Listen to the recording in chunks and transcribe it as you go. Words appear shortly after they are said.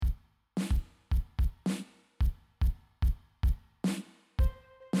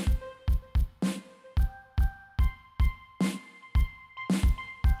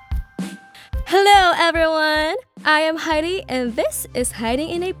everyone! I am Heidi, and this is Hiding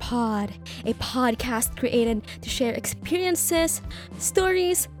in a Pod, a podcast created to share experiences,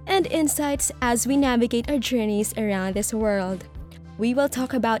 stories, and insights as we navigate our journeys around this world. We will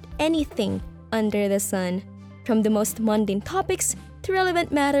talk about anything under the sun, from the most mundane topics to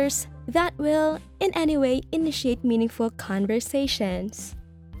relevant matters that will, in any way, initiate meaningful conversations.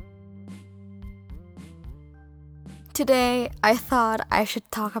 Today, I thought I should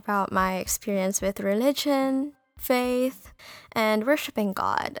talk about my experience with religion, faith, and worshiping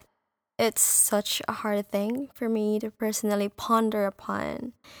God. It's such a hard thing for me to personally ponder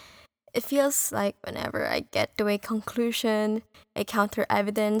upon. It feels like whenever I get to a conclusion, a counter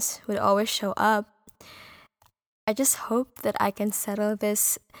evidence would always show up. I just hope that I can settle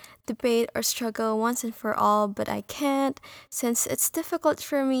this debate or struggle once and for all, but I can't, since it's difficult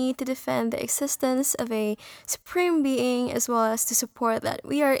for me to defend the existence of a supreme being as well as to support that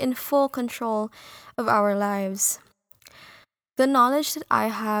we are in full control of our lives. The knowledge that I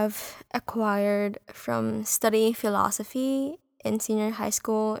have acquired from studying philosophy in senior high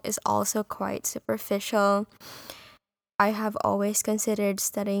school is also quite superficial. I have always considered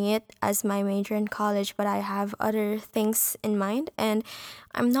studying it as my major in college, but I have other things in mind, and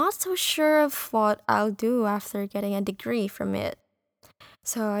I'm not so sure of what I'll do after getting a degree from it.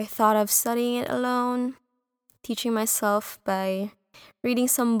 So I thought of studying it alone, teaching myself by reading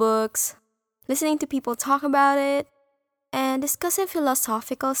some books, listening to people talk about it, and discussing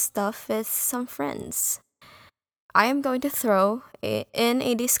philosophical stuff with some friends. I am going to throw in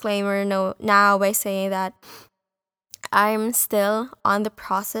a disclaimer now by saying that I'm still on the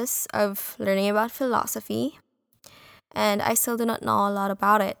process of learning about philosophy, and I still do not know a lot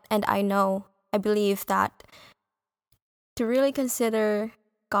about it. And I believe that to really consider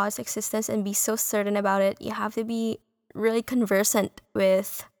God's existence and be so certain about it, you have to be really conversant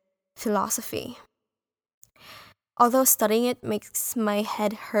with philosophy. Although studying it makes my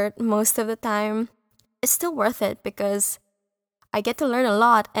head hurt most of the time, it's still worth it because I get to learn a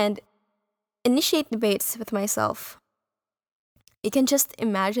lot and initiate debates with myself. You can just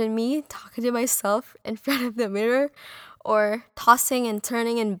imagine me talking to myself in front of the mirror or tossing and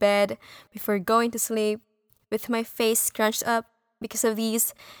turning in bed before going to sleep with my face scrunched up because of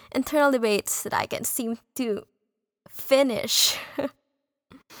these internal debates that I can't seem to finish.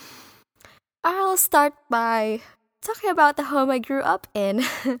 I'll start by talking about the home I grew up in.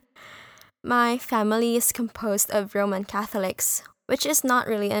 My family is composed of Roman Catholics, which is not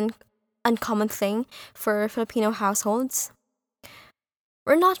really an uncommon thing for Filipino households.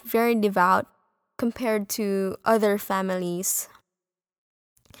 We're not very devout compared to other families.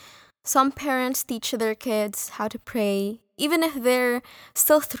 Some parents teach their kids how to pray, even if they're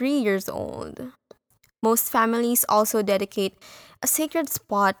still 3 years old. Most families also dedicate a sacred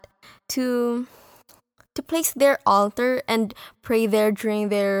spot to place their altar and pray there during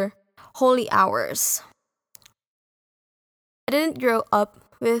their holy hours. I didn't grow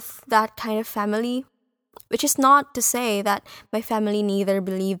up with that kind of family, which is not to say that my family neither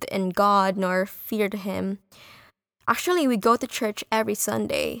believed in God nor feared Him. Actually, we go to church every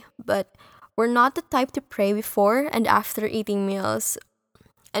Sunday, but we're not the type to pray before and after eating meals.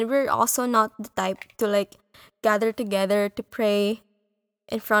 And we're also not the type to gather together to pray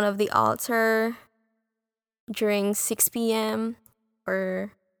in front of the altar during 6 p.m.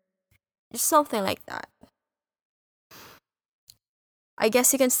 or something like that. I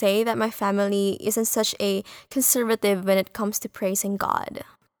guess you can say that my family isn't such a conservative when it comes to praising God.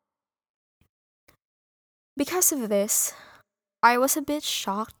 Because of this, I was a bit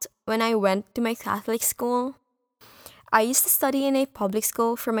shocked when I went to my Catholic school. I used to study in a public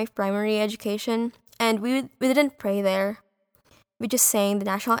school for my primary education, and we didn't pray there. We just sang the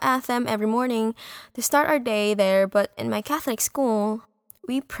national anthem every morning to start our day there, but in my Catholic school,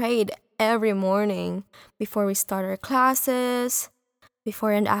 we prayed every morning before we start our classes,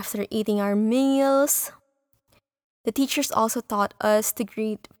 before and after eating our meals. The teachers also taught us to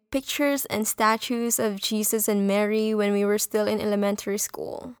greet pictures and statues of Jesus and Mary when we were still in elementary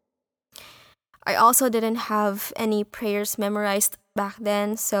school. I also didn't have any prayers memorized back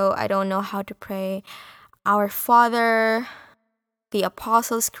then, so I don't know how to pray Our Father, the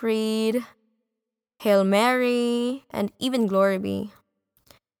Apostles' Creed, Hail Mary, and even Glory Be.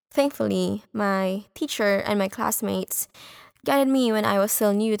 Thankfully, my teacher and my classmates guided me when I was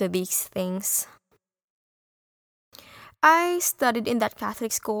still new to these things. I studied in that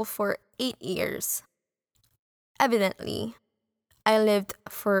Catholic school for 8 years. Evidently, I lived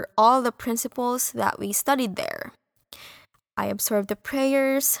for all the principles that we studied there. I absorbed the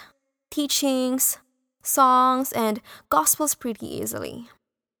prayers, teachings, songs, and gospels pretty easily.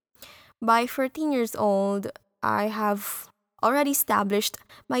 By 14 years old, I have already established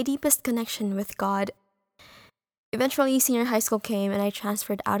my deepest connection with God. Eventually, senior high school came and I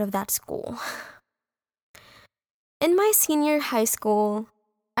transferred out of that school. In my senior high school,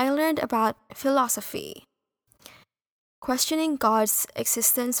 I learned about philosophy. Questioning God's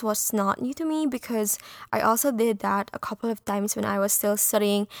existence was not new to me because I also did that a couple of times when I was still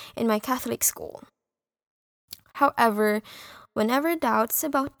studying in my Catholic school. However, whenever doubts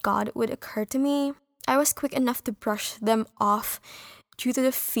about God would occur to me, I was quick enough to brush them off due to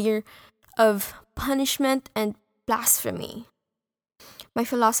the fear of punishment and blasphemy. My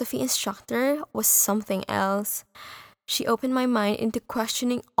philosophy instructor was something else. She opened my mind into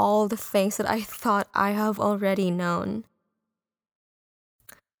questioning all the things that I thought I have already known.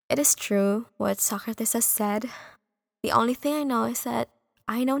 It is true what Socrates has said. The only thing I know is that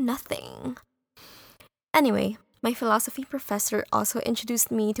I know nothing. Anyway, my philosophy professor also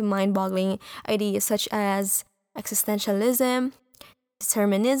introduced me to mind-boggling ideas such as existentialism,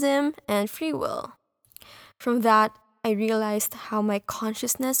 determinism, and free will. From that, I realized how my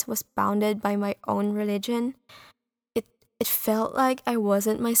consciousness was bounded by my own religion. It felt like I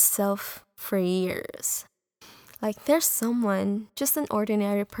wasn't myself for years. Like there's someone, just an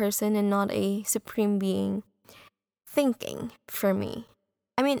ordinary person and not a supreme being, thinking for me.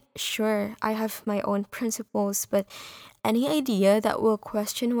 I mean, sure, I have my own principles, but any idea that will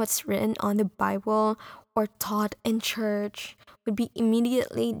question what's written on the Bible or taught in church would be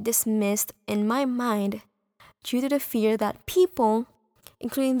immediately dismissed in my mind due to the fear that people,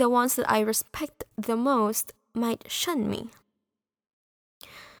 including the ones that I respect the most, might shun me.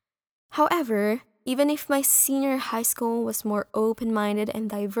 However, even if my senior high school was more open-minded and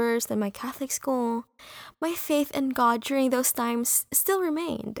diverse than my Catholic school, my faith in God during those times still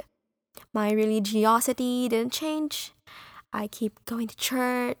remained. My religiosity didn't change. I keep going to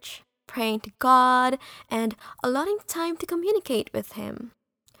church, praying to God, and allotting time to communicate with Him.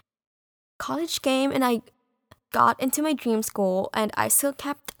 College came and I got into my dream school and I still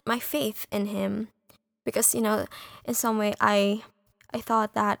kept my faith in Him. Because, in some way I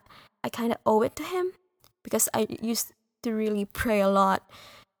thought that I kind of owe it to Him because I used to really pray a lot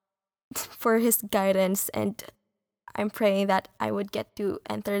for His guidance, and I'm praying that I would get to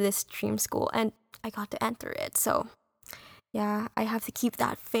enter this dream school, and I got to enter it. So, yeah, I have to keep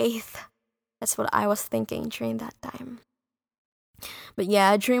that faith. That's what I was thinking during that time. But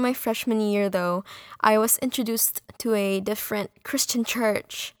yeah, during my freshman year though, I was introduced to a different Christian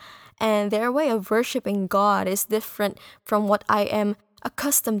church, and their way of worshiping God is different from what I am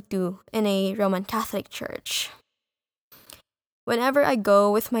accustomed to in a Roman Catholic church. Whenever I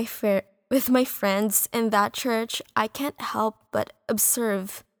go with my friends in that church, I can't help but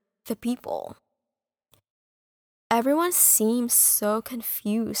observe the people. Everyone seems so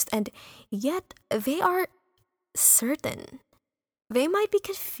confused, and yet they are certain. They might be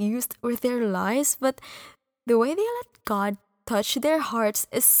confused with their lives, but the way they let God touch their hearts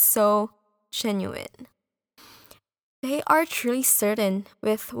is so genuine. They are truly certain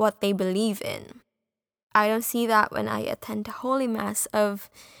with what they believe in. I don't see that when I attend the Holy Mass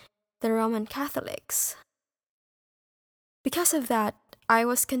of the Roman Catholics. Because of that, I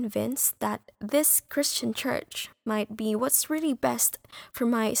was convinced that this Christian church might be what's really best for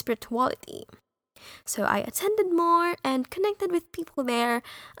my spirituality. So I attended more and connected with people there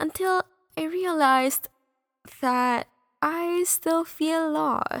until I realized that I still feel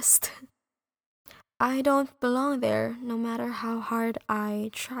lost. I don't belong there no matter how hard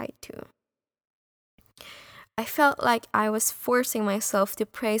I try to. I felt like I was forcing myself to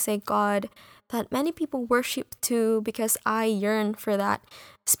praise a God that many people worship too because I yearn for that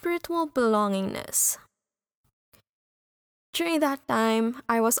spiritual belongingness. During that time,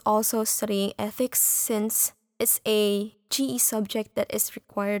 I was also studying ethics since it's a GE subject that is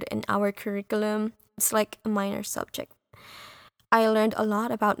required in our curriculum. It's like a minor subject. I learned a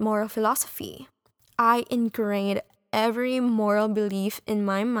lot about moral philosophy. I ingrained every moral belief in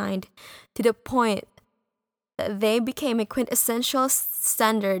my mind to the point that they became a quintessential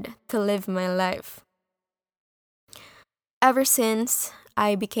standard to live my life. Ever since,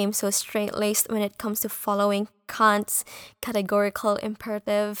 I became so straight-laced when it comes to following Kant's categorical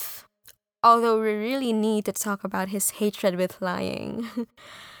imperative, although we really need to talk about his hatred with lying.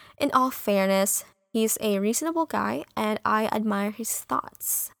 In all fairness, he's a reasonable guy and I admire his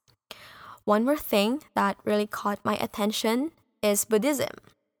thoughts. One more thing that really caught my attention is Buddhism.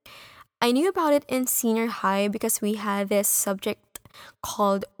 I knew about it in senior high because we had this subject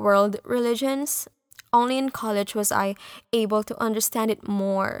called World Religions. Only in college was I able to understand it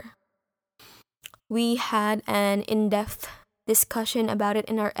more. We had an in-depth discussion about it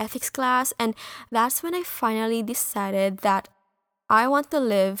in our ethics class, and that's when I finally decided that I want to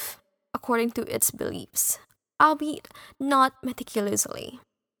live according to its beliefs, albeit not meticulously.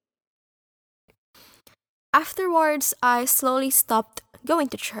 Afterwards, I slowly stopped going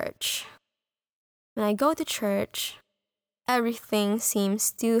to church. When I go to church, everything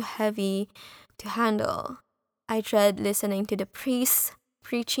seems too heavy to handle. I dread listening to the priests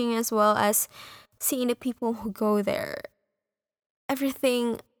preaching as well as seeing the people who go there.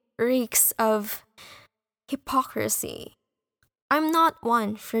 Everything reeks of hypocrisy. I'm not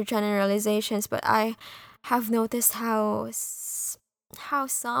one for generalizations, but I have noticed how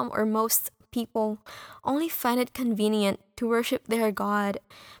some or most people only find it convenient to worship their God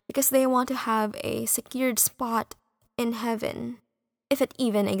because they want to have a secured spot in heaven, if it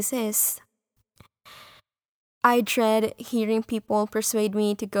even exists. I dread hearing people persuade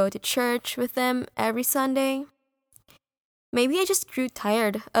me to go to church with them every Sunday. Maybe I just grew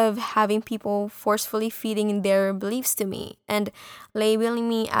tired of having people forcefully feeding their beliefs to me and labeling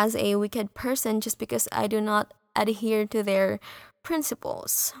me as a wicked person just because I do not adhere to their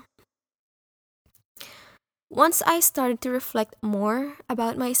principles. Once I started to reflect more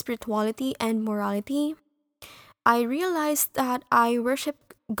about my spirituality and morality, I realized that I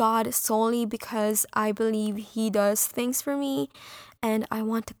worship God solely because I believe He does things for me, and I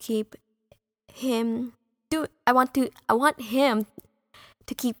want to keep Him I want Him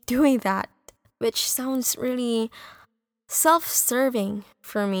to keep doing that, which sounds really self-serving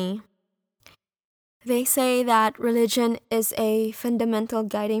for me. They say that religion is a fundamental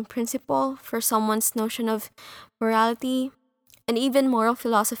guiding principle for someone's notion of morality, and even moral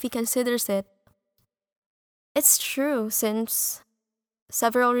philosophy considers it. It's true, since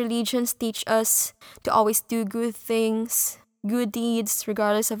several religions teach us to always do good things, good deeds,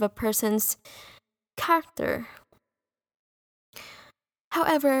 regardless of a person's character.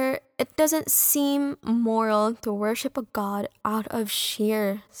 However, it doesn't seem moral to worship a god out of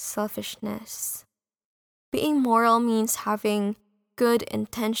sheer selfishness. Being moral means having good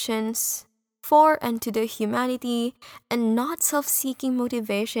intentions for and to the humanity and not self seeking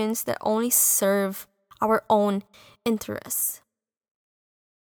motivations that only serve our own interests.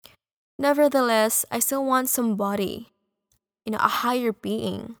 Nevertheless, I still want somebody, a higher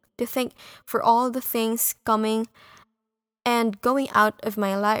being, to thank for all the things coming and going out of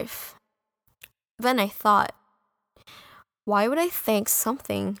my life. Then I thought, why would I thank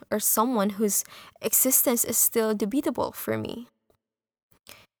something or someone whose existence is still debatable for me?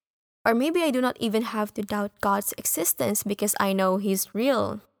 Or maybe I do not even have to doubt God's existence because I know He's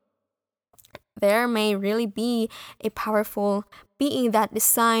real. There may really be a powerful being that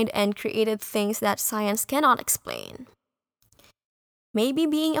designed and created things that science cannot explain. Maybe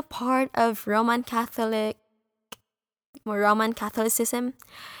being a part of Roman Catholicism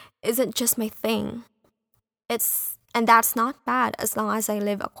isn't just my thing. And that's not bad as long as I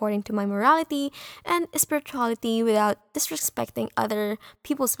live according to my morality and spirituality without disrespecting other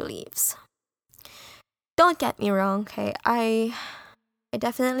people's beliefs. Don't get me wrong, okay? I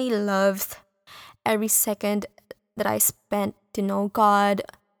definitely loved every second that I spent to know God,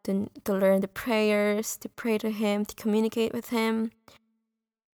 to learn the prayers, to pray to Him, to communicate with Him.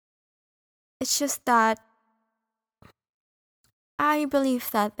 It's just that I believe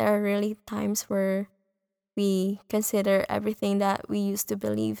that there are really times where we consider everything that we used to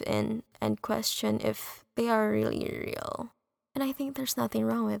believe in and question if they are really real. And I think there's nothing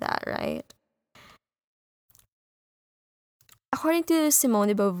wrong with that, right? According to Simone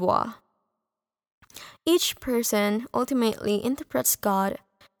de Beauvoir, each person ultimately interprets God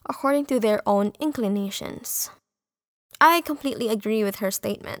according to their own inclinations. I completely agree with her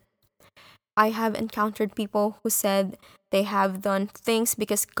statement. I have encountered people who said they have done things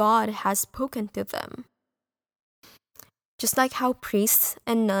because God has spoken to them. Just like how priests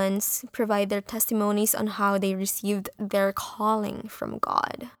and nuns provide their testimonies on how they received their calling from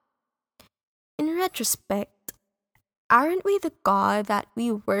God. In retrospect, aren't we the God that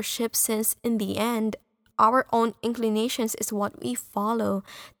we worship, since in the end, our own inclinations is what we follow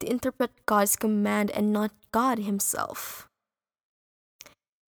to interpret God's command and not God Himself?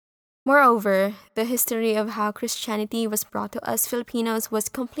 Moreover, the history of how Christianity was brought to us Filipinos was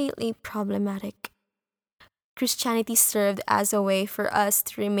completely problematic. Christianity served as a way for us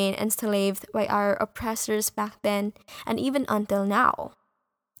to remain enslaved by our oppressors back then and even until now.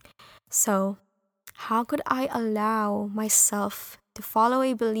 So, how could I allow myself to follow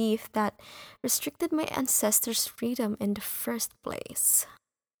a belief that restricted my ancestors' freedom in the first place?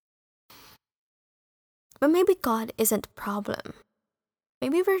 But maybe God isn't the problem.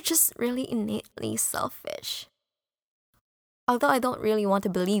 Maybe we're just really innately selfish. Although I don't really want to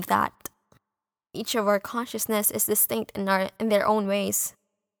believe that. Each of our consciousness is distinct in their own ways,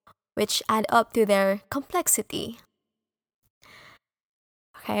 which add up to their complexity.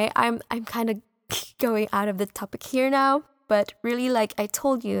 Okay, I'm kind of going out of the topic here now, but really, like I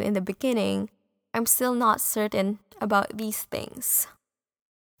told you in the beginning, I'm still not certain about these things.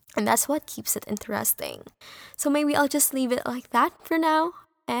 And that's what keeps it interesting. So maybe I'll just leave it like that for now.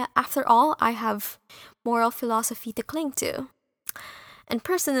 After all, I have moral philosophy to cling to. And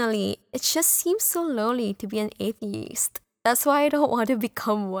personally, it just seems so lonely to be an atheist. That's why I don't want to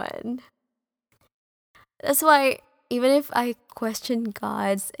become one. That's why, even if I question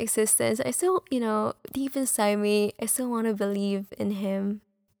God's existence, I still, deep inside me, I still want to believe in Him.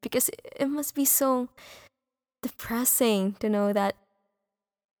 Because it must be so depressing to know that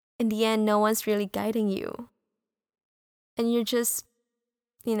in the end, no one's really guiding you. And you're just,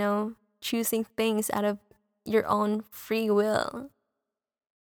 choosing things out of your own free will.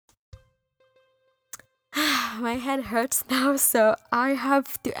 My head hurts now, so I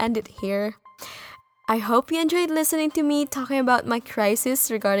have to end it here. I hope you enjoyed listening to me talking about my crisis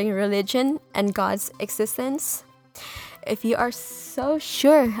regarding religion and God's existence. If you are so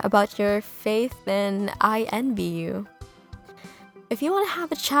sure about your faith, then I envy you. If you want to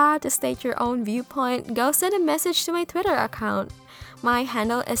have a chat to state your own viewpoint, go send a message to my Twitter account. My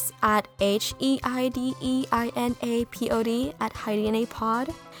handle is at HEIDEINAPOD at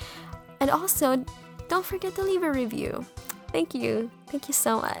HeidiNAPod. And also, don't forget to leave a review. Thank you. Thank you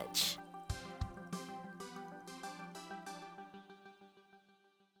so much.